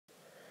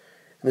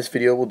In this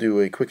video we'll do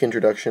a quick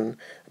introduction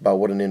about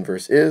what an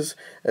inverse is,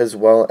 as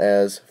well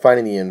as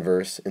finding the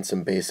inverse in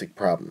some basic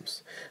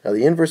problems. Now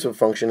the inverse of a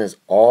function has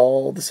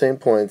all the same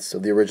points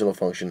of the original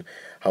function,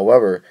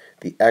 however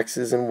the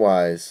x's and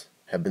y's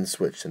have been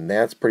switched, and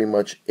that's pretty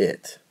much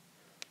it.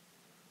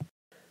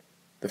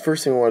 The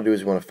first thing we want to do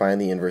is we want to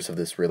find the inverse of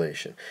this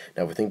relation.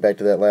 Now if we think back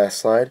to that last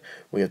slide,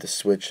 we have to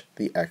switch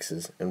the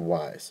x's and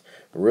y's.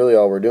 But really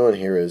all we're doing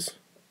here is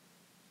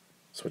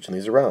switching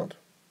these around.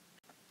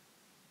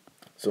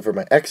 So for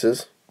my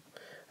x's,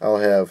 I'll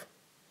have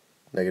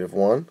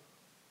 -1,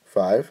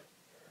 5,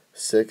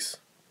 6,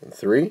 and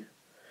 3.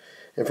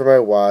 And for my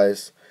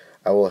y's,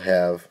 I will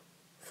have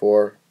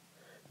 4,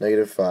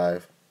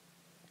 -5,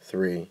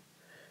 3,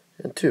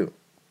 and 2.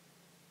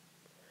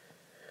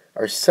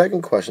 Our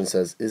second question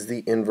says, is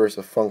the inverse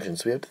a function?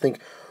 So we have to think,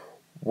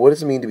 what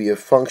does it mean to be a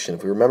function?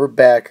 If we remember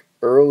back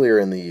earlier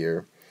in the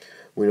year,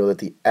 we know that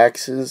the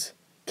x's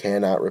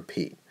cannot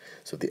repeat.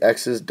 So if the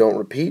x's don't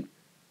repeat,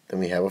 then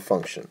we have a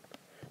function.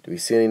 Do we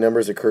see any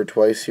numbers occur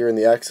twice here in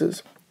the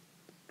x's?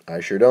 I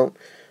sure don't.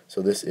 So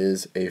this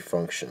is a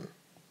function.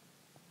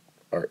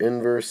 Our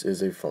inverse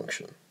is a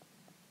function.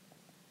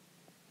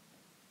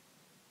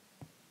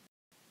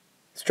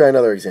 Let's try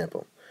another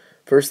example.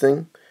 First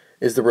thing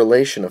is the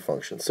relation of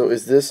functions. So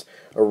is this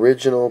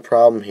original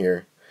problem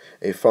here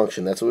a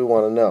function? That's what we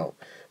want to know.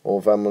 Well,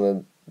 if I'm going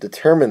to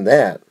determine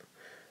that,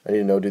 I need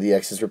to know, do the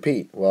x's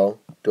repeat?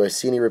 Well, do I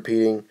see any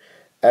repeating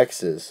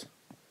x's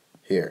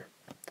here?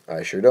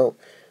 I sure don't.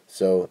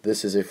 So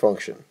this is a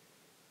function.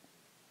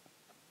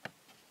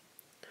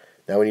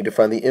 Now we need to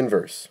find the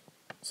inverse.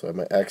 So I have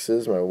my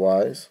x's, my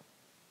y's.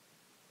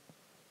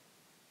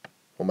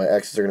 Well, my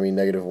x's are going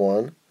to be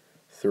 -1,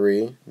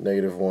 3,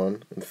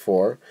 -1, and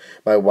 4.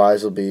 My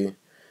y's will be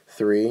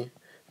 3,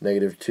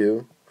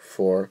 -2,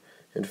 4,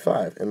 and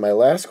 5. And my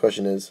last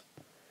question is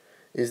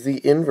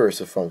the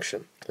inverse a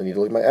function? I need to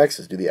look at my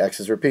x's. Do the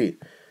x's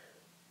repeat?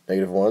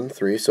 -1,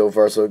 3, so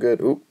far so good.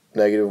 Oop,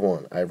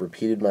 -1. I've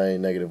repeated my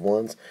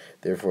 -1s,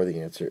 therefore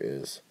the answer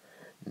is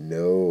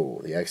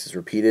no. The x is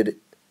repeated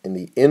in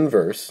the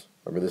inverse.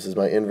 Remember, this is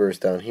my inverse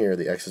down here.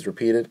 The x is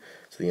repeated,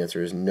 so the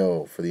answer is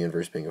no for the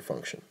inverse being a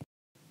function.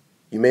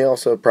 You may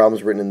also have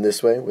problems written in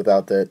this way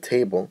without that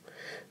table.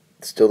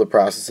 Still the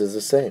process is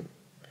the same.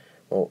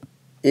 Well,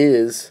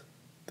 is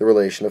the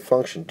relation a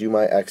function? Do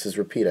my x's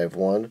repeat? I have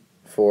 1,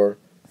 4,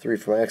 3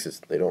 for my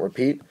x's. They don't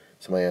repeat,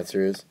 so my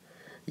answer is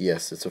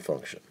yes, it's a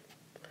function.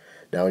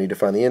 Now I need to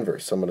find the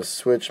inverse, so I'm going to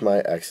switch my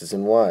x's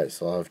and y's.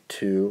 So I'll have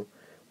 2,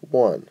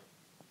 1,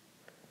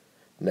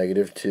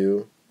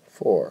 -2,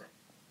 4,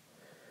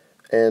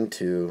 and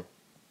 2,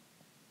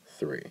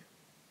 3.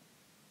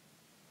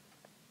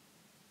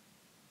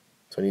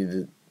 So I need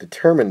to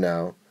determine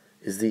now,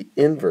 is the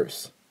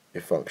inverse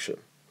a function?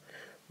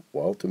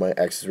 Well, do my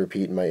x's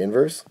repeat in my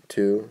inverse?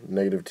 2,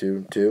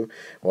 -2, 2.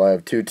 Well, I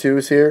have two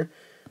 2's here.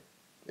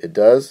 It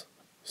does,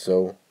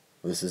 so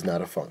this is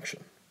not a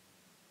function.